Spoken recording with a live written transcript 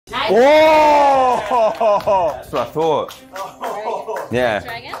Nice. Oh! That's what I thought. Yeah.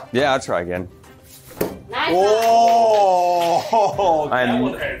 Try again? Yeah, I'll try again. Nice. Oh!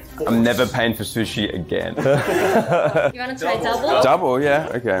 I'm never paying for sushi again. You want to try double? Double, yeah,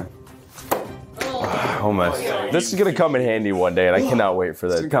 okay. Almost. This is gonna come in handy one day, and I cannot wait for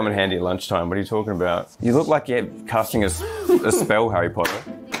that. Come in handy at lunchtime. What are you talking about? You look like you're casting a spell, Harry Potter.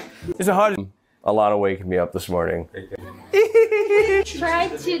 Is it hard? Alana waking me up this morning. Try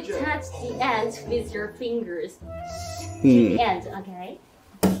to touch the end with your fingers. To the end, okay?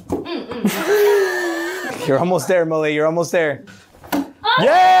 You're almost there, Molly. You're almost there. Oh.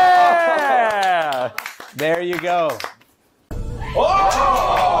 Yeah! There you go.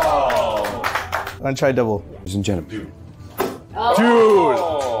 Oh! I'm gonna try double. Ladies and gentlemen. Oh. Dude!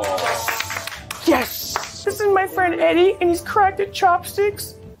 Yes! This is my friend Eddie, and he's cracked at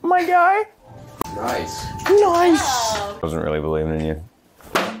Chopsticks. My guy. Nice. Nice! Oh. I wasn't really believing in you.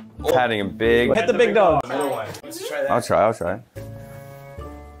 Patting him big. Hit the big dog. I'll try.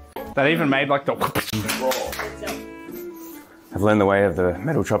 That even made like the... I've learned the way of the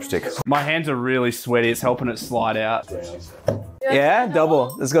metal chopstick. My hands are really sweaty. It's helping it slide out. Yeah,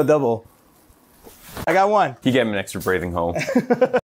 double. Let's go double. I got one. You gave him an extra breathing hole.